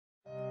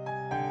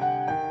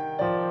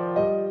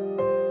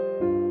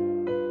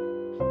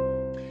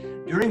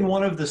During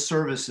one of the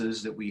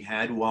services that we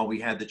had while we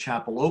had the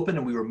chapel open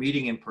and we were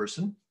meeting in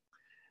person,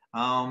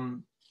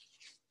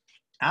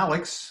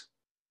 Alex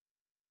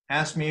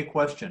asked me a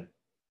question,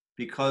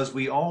 because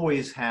we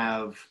always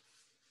have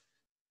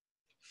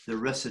the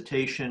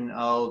recitation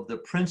of the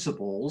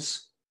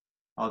principles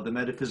of the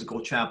Metaphysical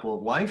Chapel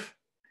of Life.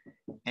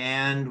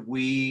 And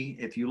we,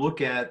 if you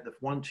look at the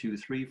 1, 2,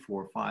 3,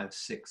 4, 5,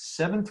 6,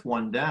 7th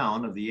one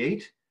down of the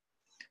 8,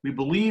 we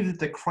believe that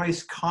the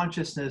Christ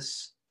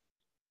consciousness,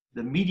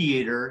 the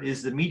mediator,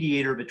 is the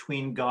mediator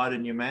between God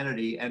and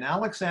humanity. And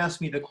Alex asked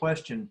me the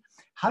question,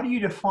 how do you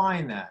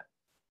define that?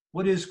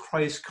 What is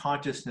Christ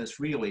consciousness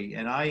really?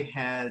 And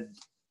I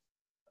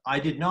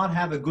did not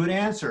have a good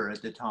answer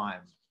at the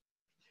time.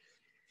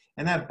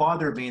 And that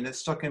bothered me, and that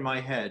stuck in my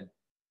head.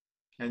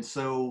 And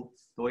so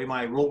the way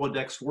my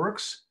Rolodex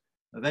works,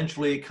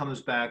 eventually it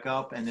comes back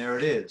up, and there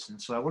it is. And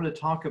so I want to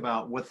talk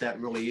about what that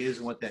really is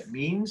and what that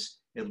means,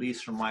 at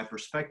least from my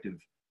perspective,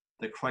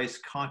 the Christ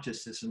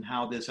consciousness and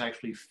how this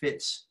actually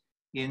fits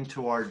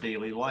into our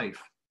daily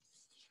life.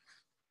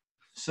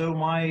 So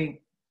my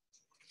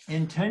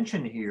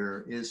intention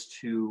here is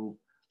to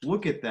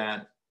look at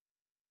that,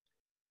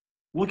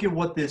 look at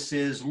what this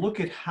is, look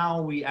at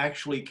how we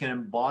actually can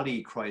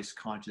embody Christ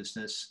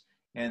consciousness,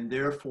 and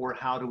therefore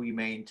how do we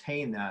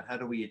maintain that? How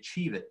do we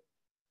achieve it?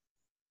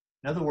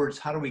 In other words,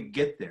 how do we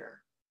get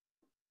there?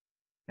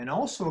 And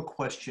also a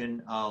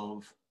question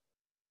of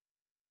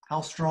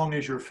how strong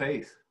is your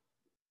faith?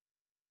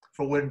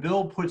 For when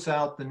Bill puts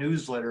out the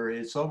newsletter,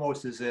 it's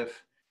almost as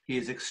if he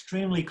is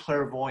extremely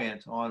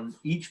clairvoyant on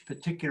each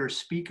particular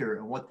speaker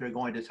and what they're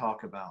going to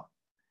talk about.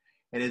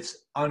 And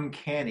it's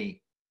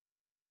uncanny.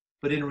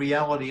 But in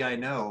reality, I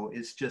know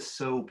it's just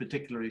so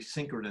particularly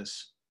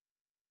synchronous.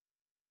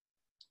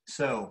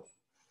 So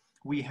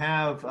we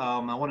have,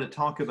 I want to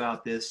talk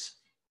about this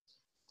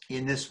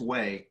in this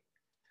way.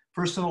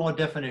 First of all, a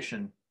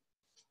definition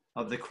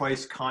of the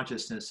Christ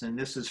consciousness. And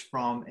this is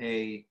from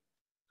a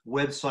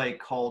website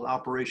called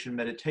Operation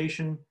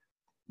Meditation,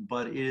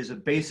 but it is a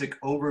basic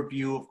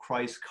overview of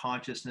Christ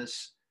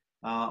consciousness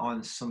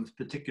on some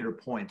particular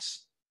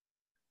points.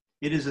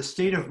 It is a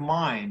state of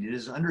mind. It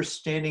is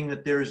understanding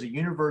that there is a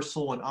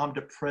universal and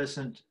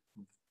omnipresent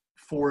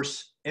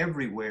force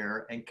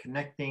everywhere and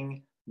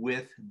connecting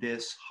with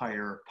this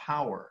higher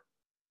power.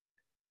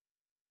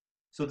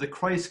 So the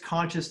Christ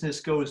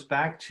consciousness goes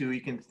back to,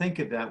 you can think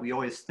of that, we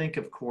always think,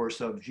 of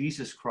course, of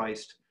Jesus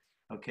Christ,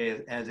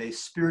 okay, as a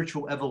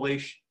spiritual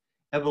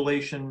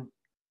elevation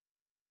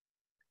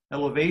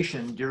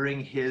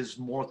during his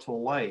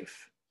mortal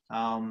life.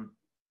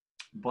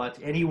 But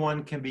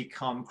anyone can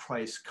become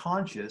Christ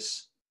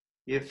conscious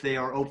if they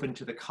are open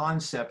to the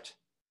concept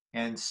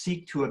and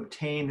seek to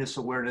obtain this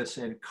awareness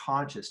and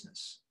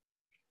consciousness.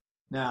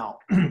 Now,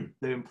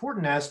 the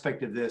important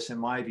aspect of this, in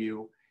my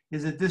view,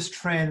 is that this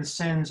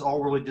transcends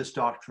all religious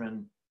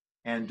doctrine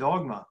and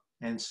dogma,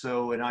 and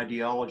so an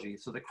ideology.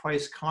 So the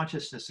Christ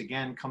consciousness,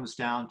 again, comes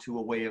down to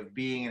a way of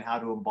being and how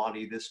to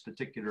embody this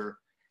particular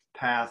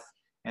path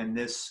and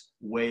this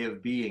way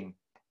of being.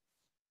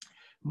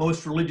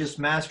 Most religious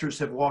masters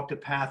have walked a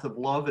path of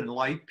love and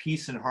light,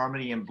 peace and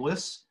harmony and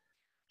bliss,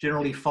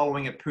 generally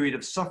following a period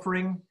of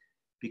suffering,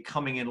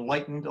 becoming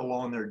enlightened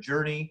along their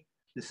journey.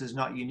 This is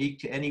not unique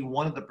to any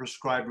one of the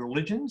prescribed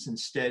religions,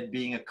 instead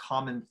being a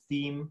common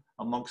theme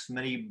amongst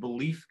many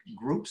belief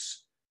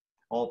groups.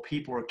 All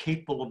people are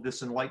capable of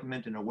this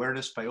enlightenment and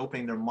awareness by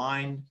opening their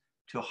mind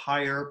to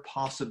higher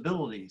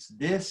possibilities.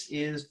 This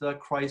is the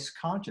Christ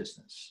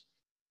consciousness.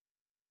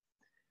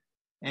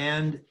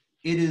 And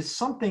it is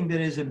something that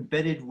is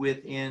embedded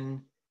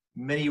within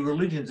many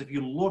religions. If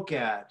you look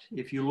at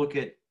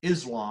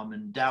Islam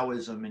and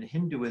Taoism and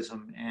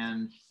Hinduism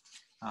and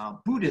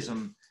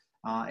Buddhism,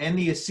 and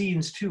the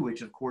Essenes too,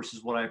 which of course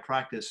is what I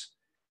practice,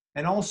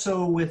 and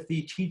also with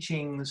the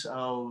teachings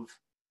of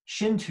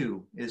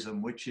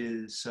Shintoism, which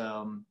is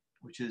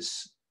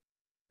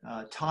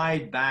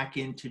tied back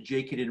into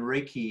Jaikin and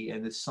Reiki,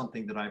 and it's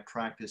something that I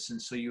practice.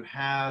 And so you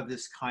have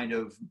this kind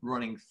of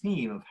running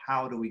theme of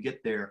how do we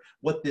get there,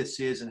 what this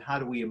is, and how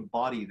do we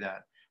embody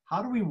that?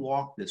 How do we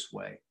walk this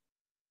way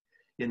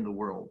in the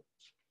world?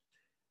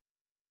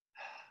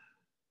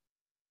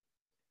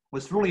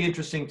 What's really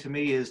interesting to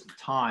me is the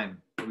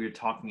time that we are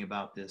talking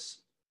about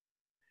this.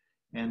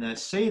 And I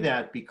say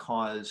that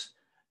because,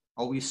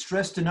 are we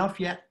stressed enough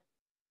yet?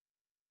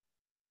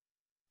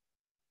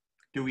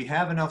 Do we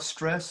have enough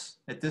stress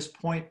at this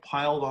point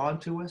piled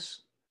onto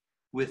us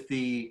with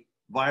the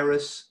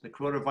virus, the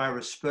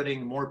coronavirus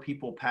spreading, more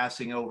people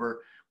passing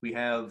over? We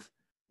have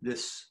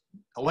this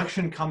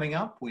election coming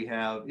up. We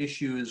have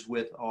issues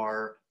with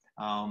our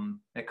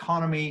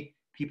economy,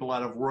 people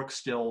out of work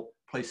still,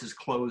 places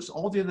closed,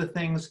 all the other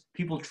things,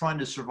 people trying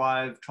to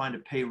survive, trying to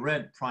pay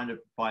rent, trying to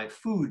buy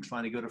food,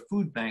 trying to go to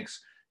food banks.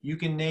 You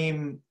can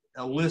name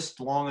a list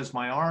long as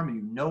my arm,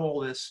 you know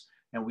all this,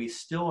 and we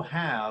still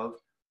have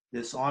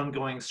this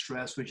ongoing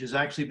stress, which has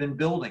actually been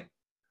building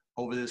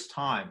over this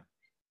time.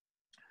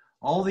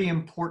 All the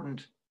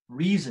important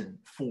reason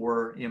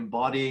for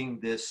embodying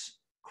this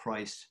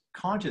Christ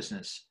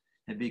consciousness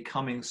and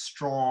becoming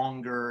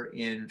stronger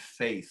in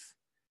faith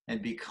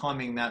and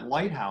becoming that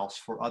lighthouse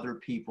for other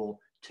people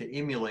to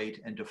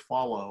emulate and to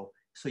follow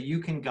so you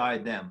can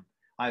guide them.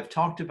 I've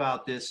talked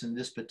about this in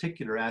this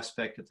particular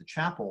aspect of the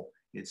chapel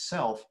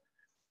itself,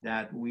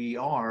 that we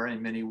are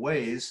in many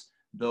ways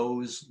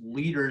those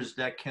leaders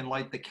that can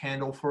light the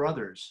candle for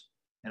others.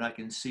 And I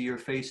can see your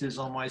faces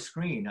on my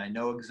screen. I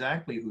know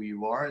exactly who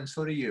you are, and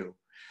so do you.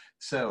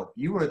 So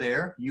you are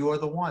there, you are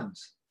the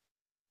ones.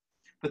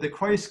 But the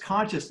Christ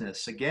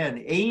consciousness,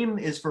 again, aim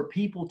is for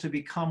people to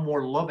become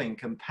more loving,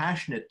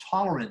 compassionate,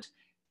 tolerant,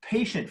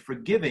 patient,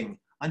 forgiving,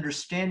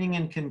 understanding,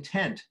 and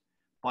content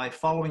by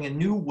following a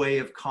new way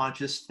of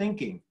conscious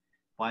thinking.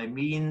 The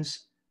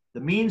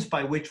means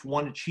by which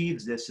one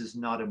achieves this is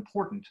not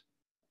important,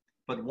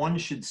 but one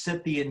should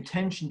set the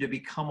intention to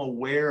become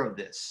aware of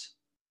this.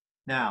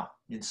 Now,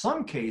 in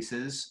some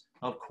cases,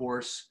 of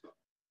course,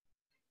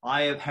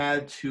 I have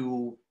had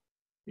to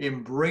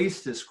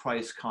embrace this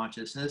Christ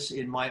consciousness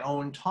in my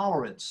own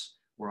tolerance,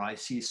 where I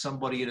see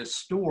somebody in a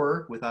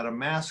store without a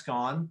mask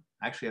on.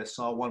 Actually, I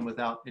saw one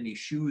without any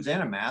shoes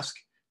and a mask.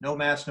 No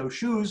mask, no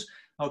shoes.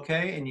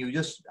 Okay, and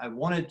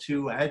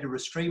I had to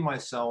restrain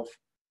myself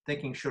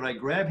thinking, should I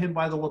grab him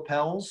by the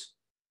lapels?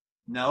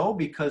 No,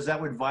 because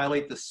that would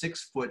violate the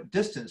 6-foot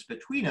distance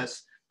between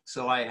us.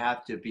 So I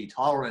have to be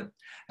tolerant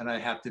and I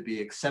have to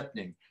be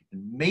accepting.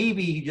 And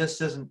maybe he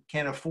just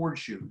can't afford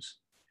shoes.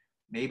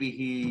 Maybe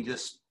he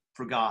just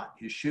forgot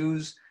his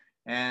shoes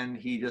and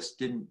he just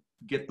didn't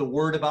get the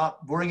word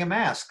about wearing a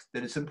mask,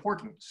 that it's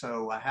important.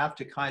 So I have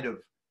to kind of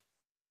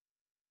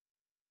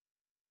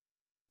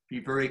be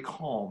very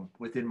calm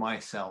within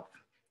myself.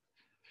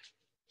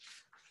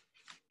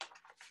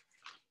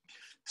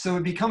 So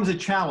it becomes a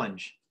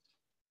challenge.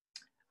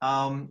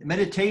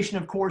 Meditation,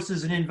 of course,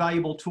 is an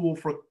invaluable tool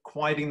for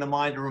quieting the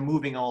mind and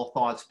removing all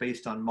thoughts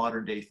based on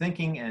modern day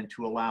thinking and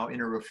to allow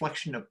inner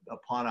reflection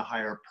upon a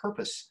higher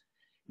purpose.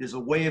 It is a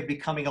way of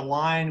becoming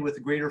aligned with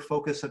the greater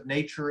focus of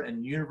nature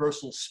and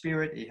universal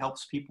spirit. It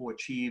helps people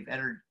achieve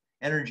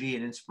energy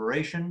and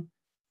inspiration.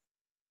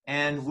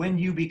 And when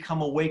you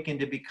become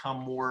awakened to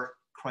become more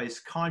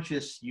Christ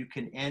conscious, you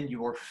can end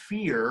your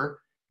fear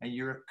and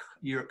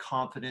your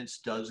confidence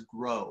does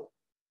grow.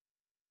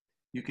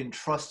 You can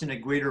trust in a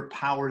greater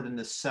power than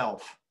the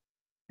self,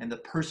 and the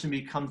person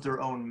becomes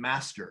their own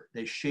master.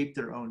 They shape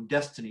their own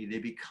destiny. They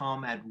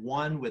become at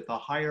one with the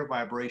higher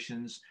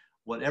vibrations,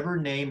 whatever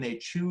name they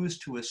choose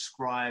to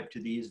ascribe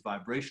to these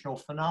vibrational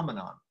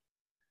phenomenon.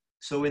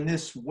 So in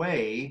this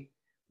way,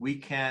 we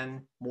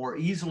can more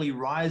easily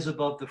rise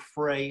above the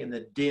fray and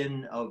the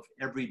din of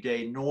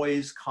everyday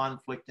noise,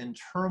 conflict, and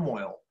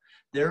turmoil.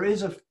 There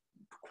is a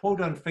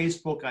quote on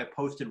Facebook I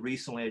posted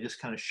recently. I just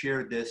kind of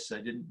shared this.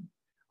 I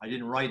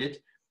didn't write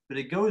it, but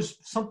it goes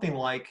something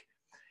like,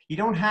 you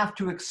don't have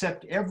to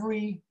accept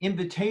every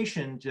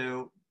invitation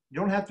to, you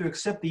don't have to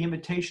accept the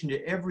invitation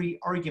to every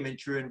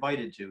argument you're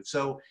invited to.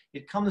 So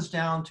it comes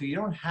down to, you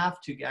don't have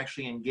to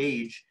actually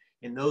engage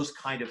in those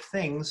kind of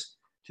things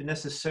to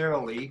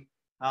necessarily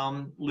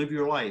live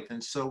your life.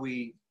 And so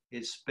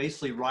it's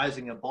basically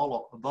rising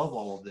above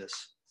all of this.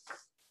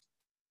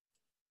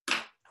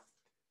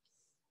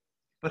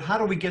 But how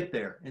do we get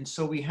there? And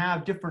so we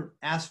have different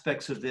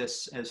aspects of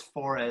this as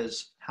far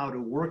as how to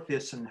work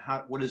this and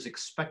what is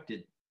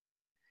expected.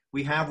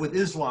 We have with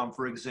Islam,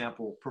 for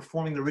example,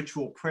 performing the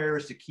ritual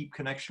prayers to keep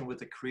connection with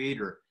the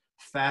Creator,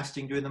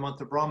 fasting during the month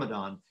of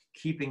Ramadan,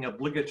 keeping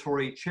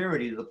obligatory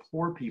charity to the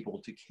poor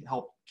people to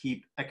help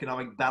keep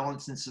economic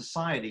balance in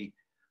society,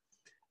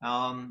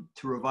 to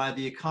revive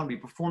the economy,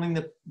 performing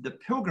the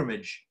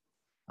pilgrimage,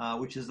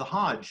 which is the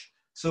Hajj.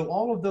 So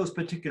all of those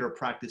particular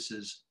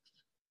practices.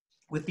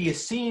 With the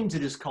Essenes,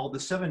 it is called the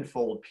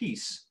sevenfold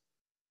peace.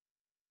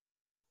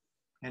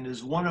 And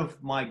as one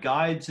of my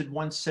guides had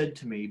once said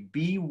to me,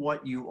 be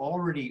what you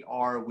already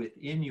are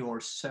within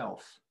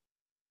yourself,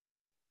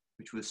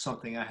 which was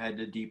something I had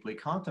to deeply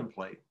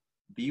contemplate.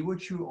 Be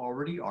what you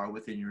already are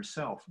within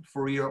yourself.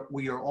 For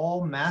we are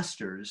all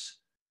masters,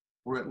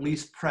 or at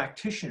least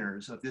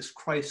practitioners of this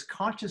Christ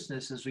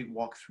consciousness as we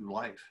walk through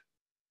life.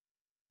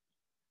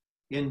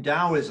 In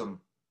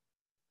Taoism,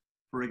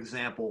 for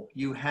example,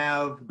 you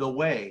have the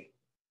way.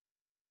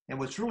 And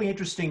what's really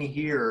interesting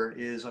here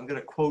is, I'm going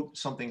to quote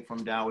something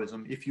from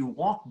Taoism. If you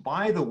walk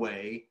by the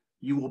way,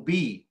 you will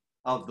be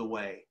of the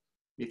way.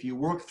 If you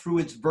work through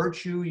its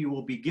virtue, you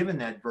will be given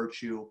that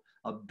virtue.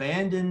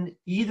 Abandon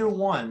either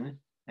one,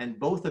 and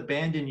both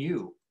abandon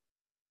you.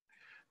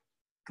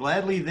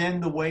 Gladly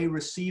then the way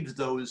receives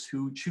those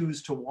who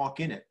choose to walk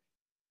in it.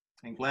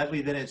 And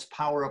gladly then its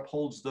power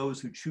upholds those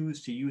who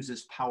choose to use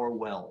its power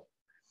well.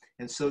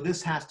 And so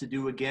this has to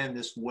do, again,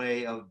 this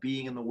way of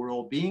being in the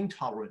world, being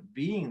tolerant,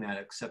 being that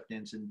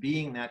acceptance, and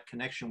being that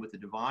connection with the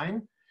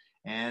divine,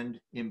 and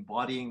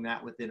embodying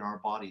that within our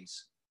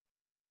bodies.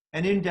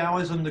 And in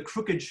Taoism, the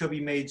crooked shall be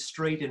made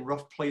straight and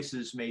rough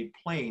places made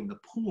plain. The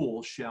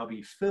pool shall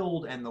be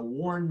filled and the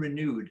worn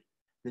renewed.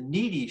 The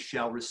needy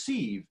shall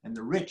receive and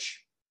the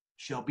rich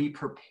shall be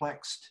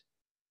perplexed.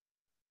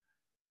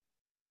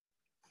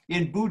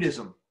 In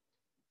Buddhism,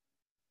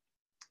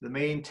 The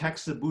main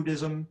text of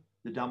Buddhism,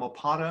 the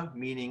Dhammapada,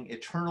 meaning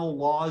eternal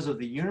laws of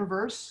the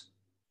universe,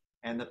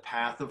 and the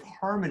path of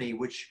harmony,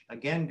 which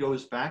again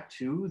goes back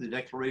to the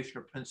Declaration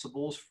of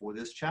Principles for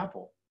this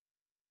chapel.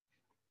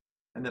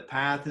 And the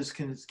path is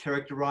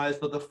characterized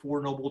by the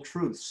Four Noble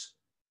Truths.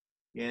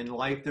 In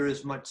life, there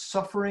is much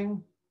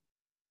suffering,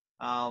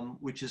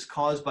 which is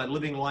caused by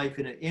living life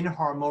in an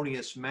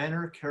inharmonious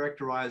manner,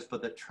 characterized by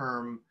the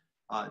term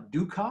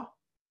dukkha,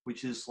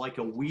 which is like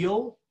a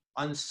wheel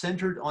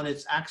uncentered on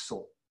its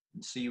axle.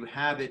 And so you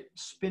have it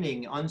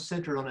spinning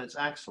uncentered on its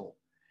axle,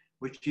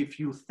 which if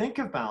you think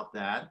about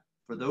that,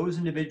 for those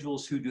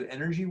individuals who do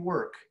energy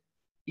work,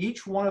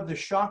 each one of the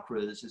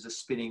chakras is a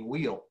spinning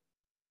wheel.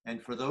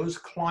 And for those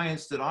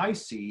clients that I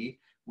see,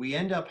 we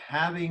end up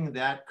having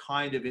that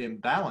kind of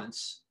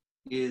imbalance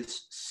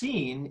is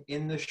seen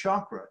in the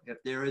chakra.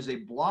 If there is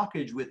a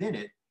blockage within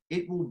it,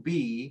 it will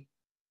be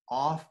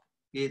off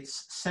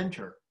its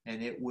center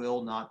and it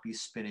will not be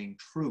spinning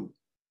true.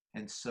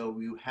 And so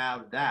you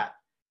have that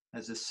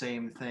as the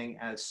same thing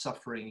as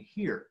suffering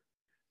here.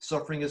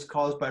 Suffering is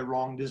caused by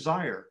wrong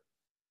desire.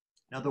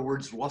 In other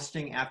words,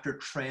 lusting after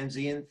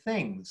transient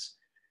things,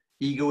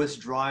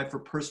 egoist drive for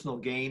personal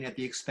gain at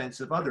the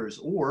expense of others,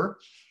 or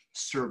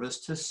service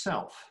to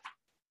self.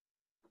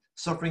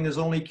 Suffering is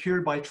only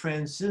cured by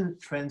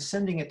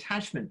transcending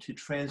attachment to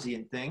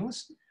transient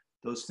things,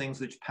 those things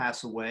which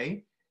pass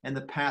away, and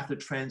the path of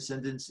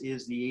transcendence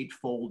is the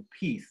eightfold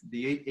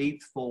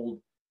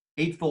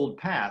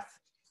path.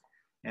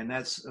 And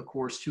that's, of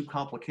course, too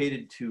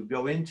complicated to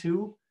go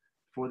into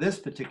for this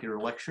particular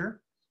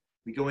lecture.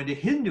 We go into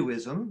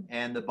Hinduism,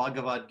 and the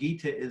Bhagavad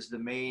Gita is the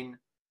main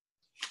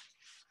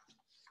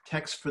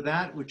text for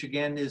that, which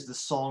again is the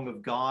Song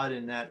of God,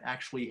 and that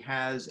actually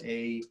has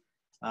a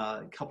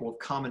couple of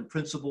common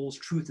principles.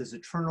 Truth is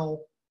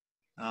eternal.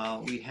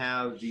 We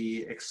have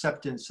the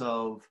acceptance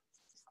of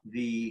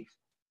the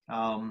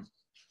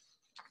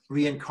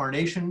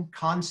reincarnation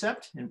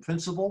concept and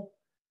principle.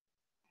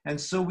 And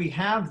so we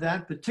have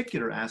that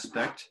particular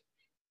aspect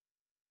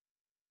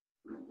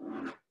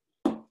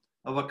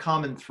of a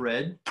common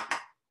thread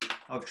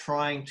of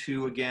trying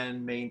to,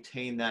 again,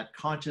 maintain that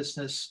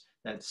consciousness,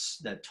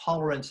 that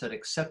tolerance, that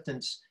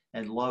acceptance,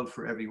 and love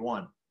for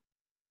everyone.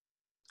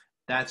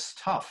 That's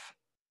tough,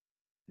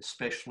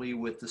 especially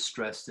with the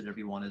stress that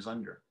everyone is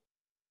under.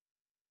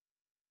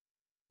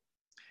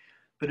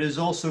 But it is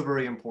also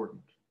very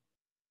important.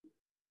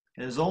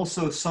 It is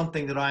also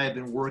something that I have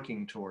been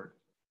working toward,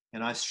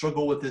 and I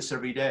struggle with this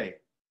every day.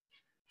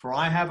 For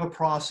I have a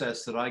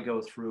process that I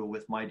go through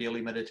with my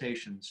daily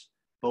meditations,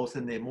 both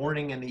in the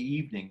morning and the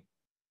evening.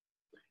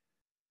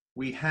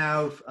 We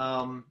have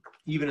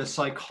even a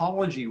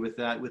psychology with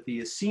that, with the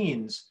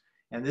Essenes,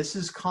 and this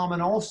is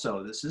common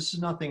also. This is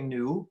nothing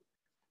new,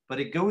 but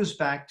it goes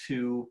back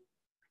to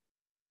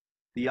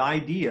the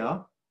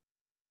idea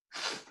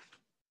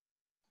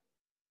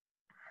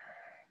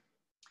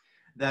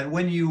that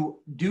when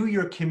you do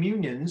your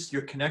communions,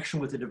 your connection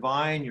with the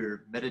divine,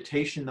 your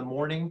meditation in the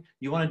morning,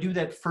 you want to do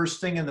that first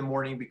thing in the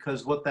morning,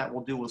 because what that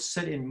will do will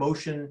set in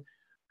motion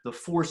the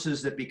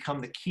forces that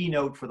become the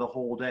keynote for the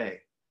whole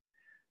day.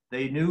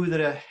 They knew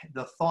that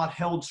the thought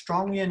held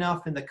strongly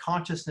enough in the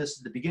consciousness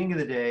at the beginning of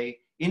the day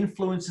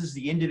influences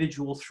the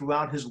individual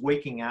throughout his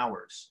waking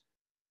hours.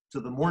 So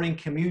the morning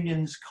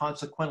communions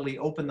consequently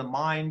opened the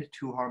mind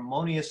to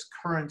harmonious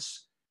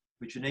currents,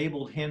 which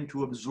enabled him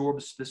to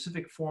absorb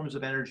specific forms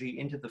of energy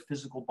into the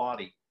physical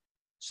body.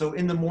 So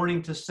in the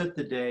morning, to set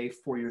the day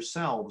for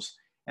yourselves.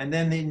 And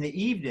then in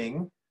the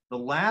evening, the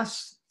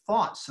last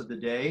thoughts of the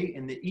day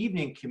in the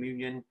evening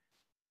communion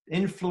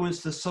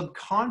influence the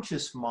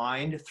subconscious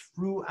mind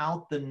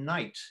throughout the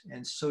night.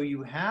 And so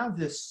you have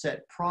this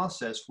set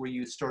process where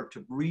you start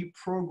to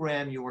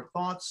reprogram your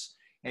thoughts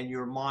and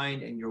your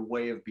mind and your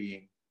way of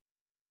being.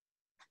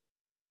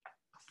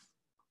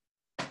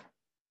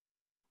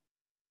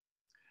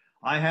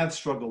 I have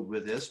struggled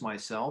with this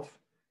myself.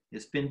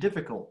 It's been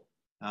difficult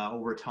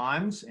over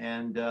times,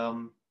 and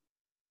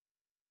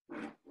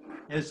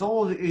it's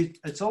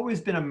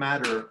always been a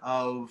matter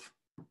of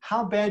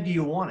how bad do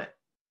you want it?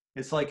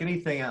 It's like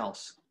anything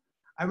else.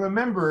 I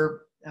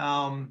remember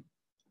a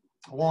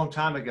long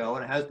time ago,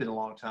 and it has been a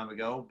long time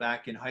ago,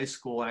 back in high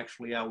school,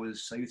 actually, I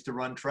used to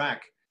run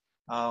track,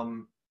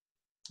 and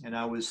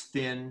I was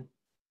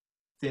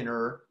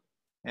thinner,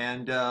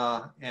 and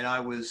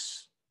I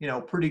was,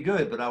 pretty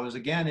good, but I was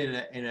again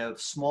in a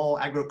small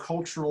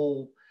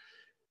agricultural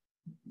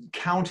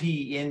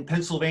county in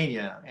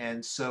Pennsylvania.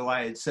 And so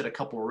I had set a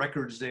couple of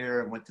records there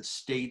and went to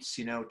states,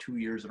 2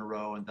 years in a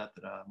row and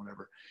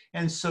whatever.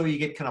 And so you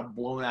get kind of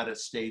blown out of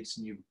states,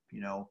 and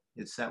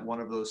it's that one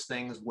of those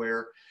things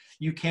where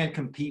you can't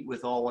compete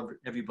with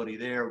everybody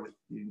there.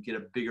 You get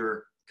a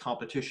bigger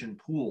competition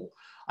pool.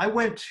 I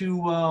went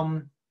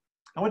to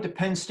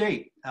Penn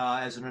State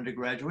as an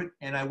undergraduate,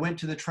 and I went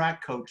to the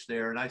track coach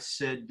there, and I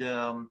said,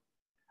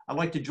 I'd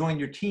like to join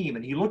your team.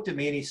 And he looked at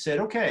me and he said,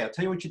 okay, I'll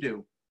tell you what you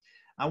do.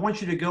 I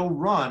want you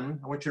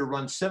to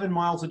run 7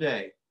 miles a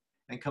day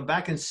and come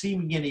back and see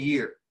me in a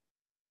year.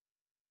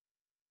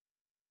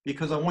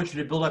 because I want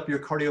you to build up your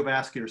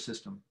cardiovascular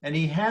system. And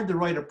he had the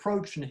right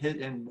approach,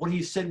 and what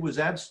he said was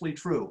absolutely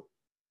true.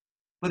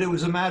 But it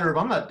was a matter of,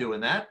 I'm not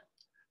doing that.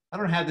 I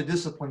don't have the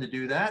discipline to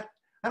do that.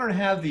 I don't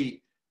have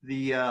the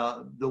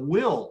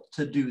will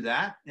to do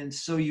that. And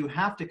so you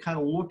have to kind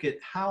of look at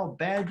how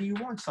bad do you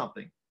want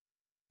something.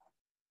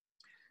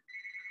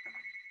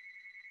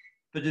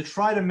 But to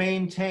try to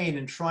maintain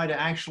and try to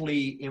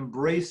actually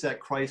embrace that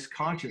Christ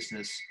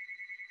consciousness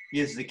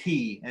is the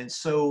key. And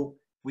so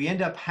we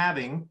end up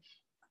having,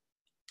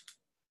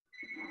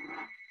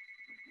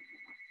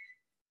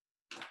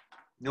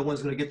 no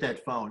one's going to get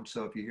that phone,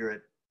 so if you hear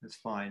it, it's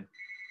fine.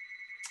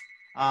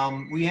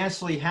 We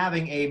actually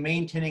having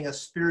maintaining a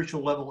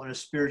spiritual level and a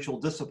spiritual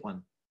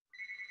discipline.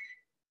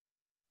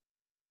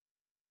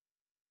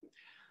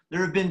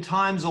 There have been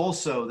times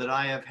also that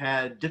I have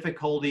had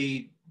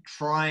difficulty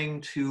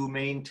trying to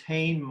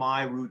maintain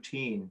my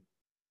routine.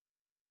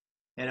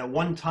 And at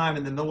one time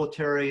in the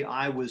military,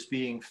 I was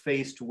being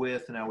faced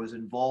with, and I was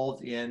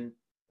involved in,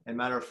 and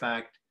matter of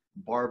fact,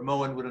 Barb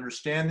Moen would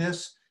understand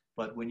this,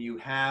 but when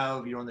you're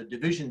on the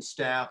division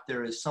staff,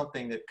 there is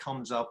something that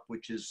comes up,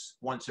 which is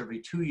once every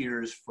 2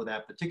 years for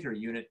that particular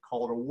unit,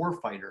 called a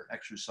warfighter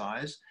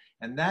exercise.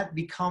 And that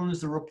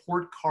becomes the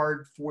report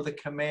card for the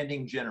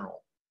commanding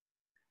general.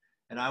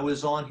 And I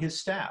was on his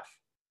staff.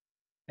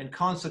 And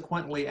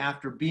consequently,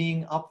 after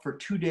being up for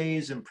 2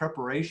 days in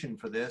preparation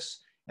for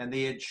this, and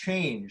they had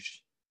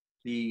changed,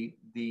 the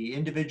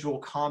individual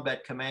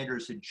combat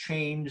commanders had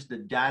changed the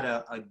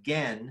data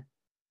again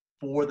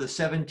for the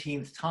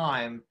 17th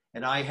time,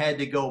 and I had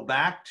to go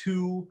back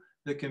to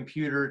the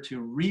computer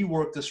to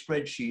rework the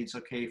spreadsheets,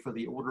 okay, for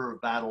the order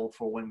of battle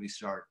for when we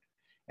start.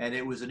 And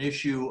it was an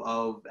issue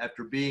of,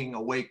 after being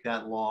awake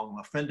that long,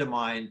 a friend of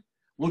mine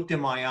looked in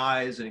my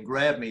eyes and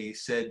grabbed me,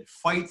 said,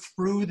 "Fight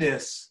through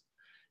this.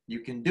 You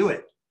can do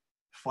it.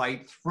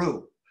 Fight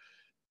through."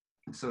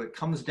 So it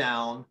comes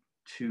down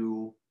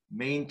to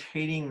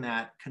maintaining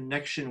that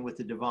connection with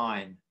the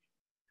divine,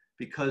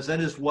 because that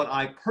is what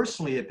I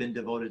personally have been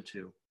devoted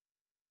to.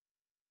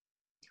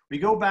 We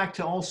go back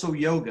to also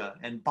yoga,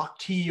 and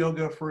bhakti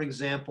yoga, for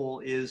example,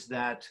 is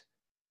that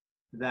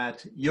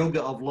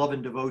yoga of love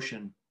and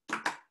devotion.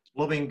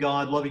 Loving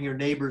God, loving your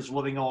neighbors,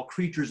 loving all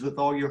creatures with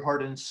all your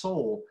heart and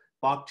soul.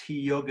 Bhakti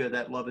yoga,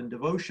 that love and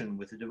devotion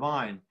with the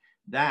divine.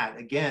 That,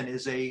 again,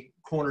 is a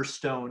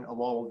cornerstone of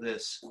all of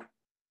this.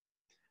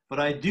 But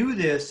I do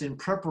this in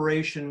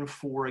preparation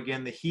for,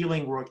 again, the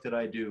healing work that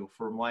I do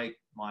for my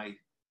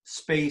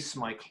space,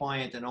 my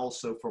client, and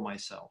also for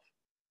myself.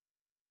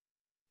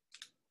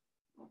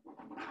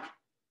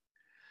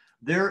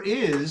 There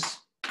is,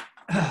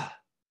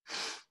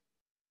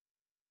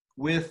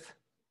 with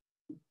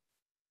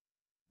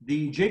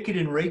the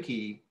Jaikidan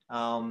Reiki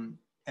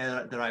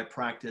that I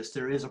practice,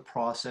 there is a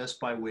process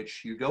by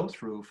which you go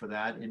through for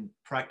that in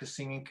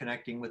practicing and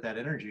connecting with that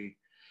energy.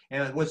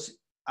 And what's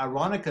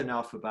ironic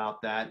enough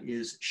about that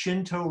is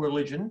Shinto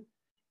religion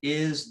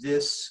is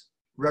this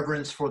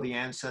reverence for the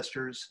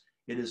ancestors.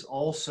 It is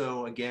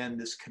also, again,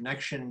 this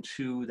connection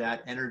to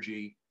that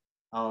energy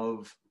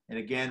of, and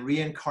again,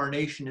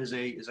 reincarnation is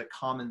a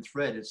common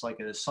thread. It's like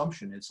an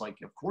assumption. It's like,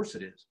 of course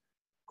it is.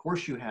 Of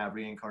course you have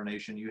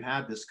reincarnation. You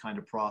have this kind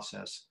of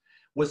process.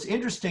 What's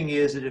interesting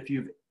is that if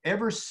you've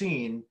ever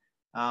seen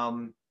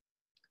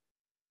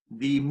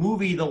the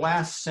movie The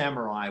Last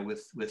Samurai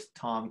with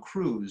Tom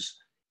Cruise,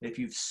 if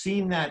you've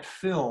seen that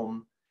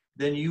film,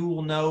 then you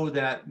will know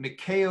that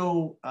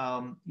Mikao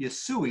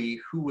Yasui,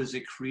 who was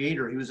a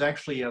creator, he was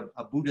actually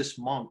a Buddhist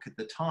monk at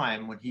the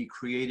time when he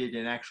created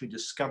and actually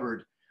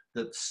discovered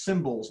the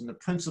symbols and the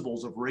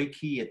principles of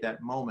Reiki at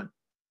that moment.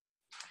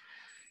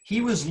 He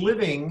was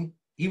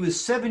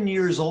 7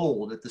 years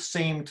old at the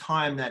same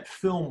time that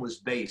film was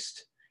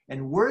based.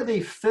 And where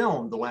they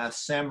filmed The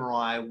Last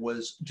Samurai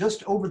was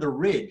just over the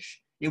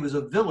ridge. It was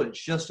a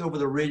village just over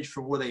the ridge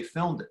from where they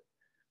filmed it.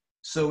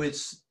 So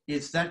it's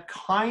that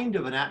kind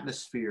of an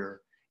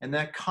atmosphere and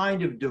that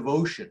kind of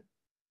devotion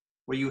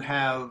where you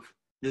have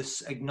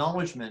this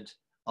acknowledgement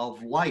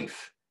of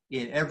life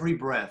in every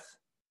breath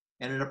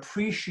and an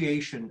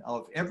appreciation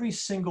of every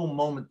single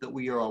moment that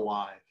we are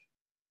alive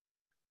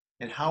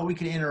and how we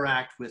can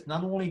interact with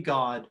not only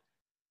God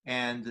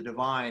and the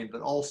divine,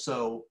 but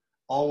also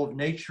all of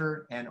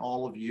nature and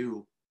all of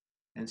you.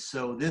 And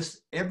so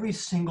every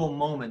single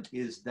moment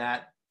is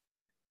that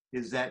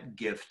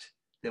gift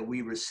that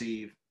we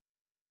receive.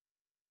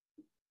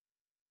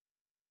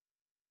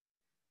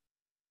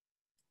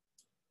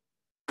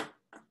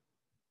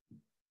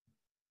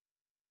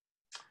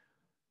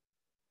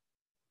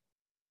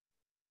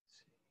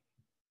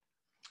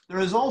 There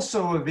is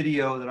also a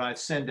video that I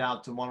send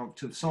out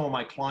to some of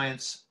my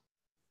clients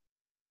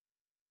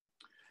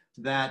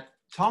that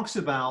talks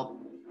about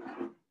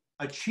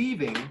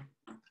achieving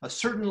a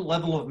certain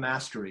level of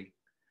mastery.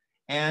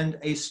 And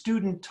a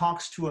student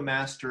talks to a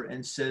master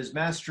and says,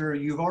 "Master,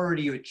 you've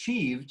already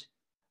achieved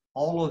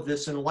all of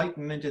this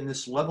enlightenment and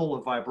this level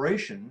of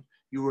vibration.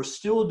 You are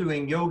still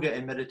doing yoga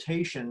and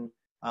meditation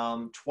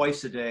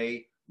twice a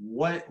day.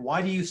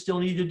 Why do you still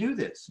need to do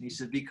this?" And he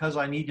said, "Because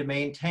I need to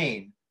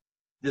maintain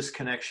this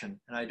connection,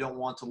 and I don't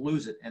want to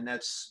lose it. And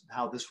that's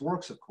how this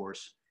works, of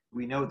course.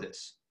 We know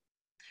this.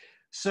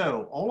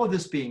 So all of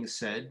this being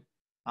said,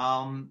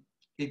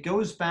 it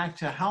goes back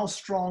to how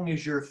strong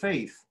is your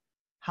faith?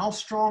 How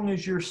strong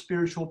is your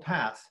spiritual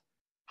path?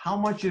 How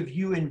much have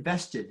you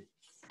invested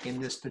in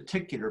this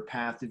particular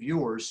path of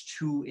yours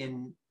to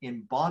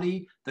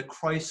embody the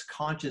Christ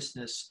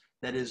consciousness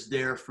that is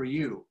there for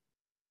you,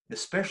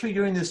 especially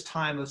during this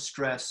time of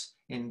stress,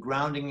 in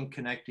grounding and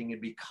connecting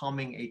and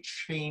becoming a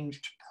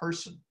changed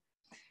person,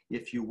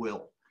 if you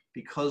will,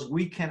 because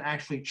we can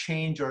actually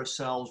change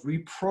ourselves,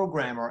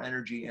 reprogram our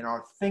energy and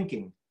our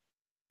thinking.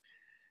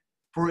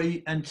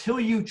 Until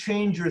you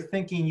change your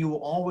thinking, you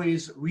will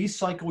always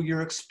recycle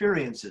your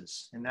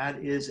experiences. And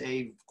that is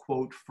a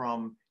quote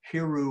from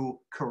Hiru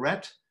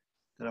Koret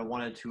that I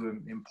wanted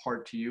to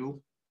impart to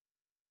you.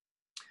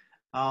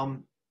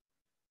 And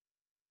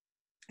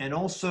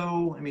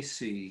also, let me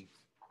see.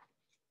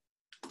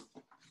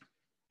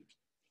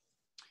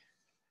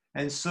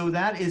 And so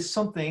that is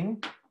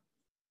something,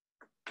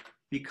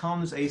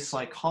 becomes a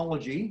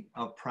psychology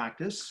of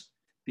practice,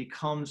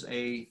 becomes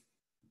a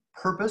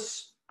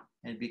purpose,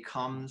 and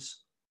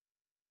becomes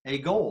a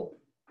goal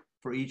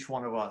for each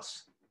one of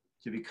us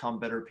to become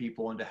better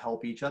people and to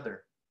help each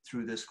other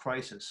through this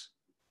crisis.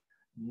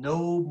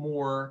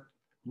 No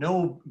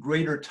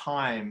greater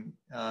time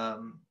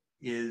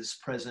is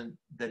present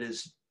that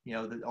is,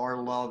 that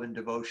our love and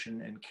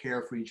devotion and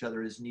care for each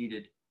other is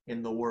needed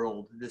in the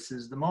world. This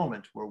is the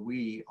moment where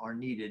we are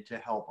needed to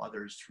help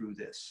others through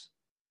this.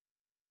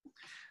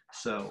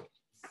 So,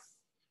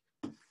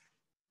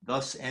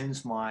 thus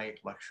ends my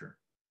lecture.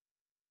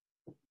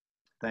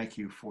 Thank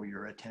you for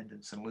your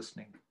attendance and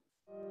listening.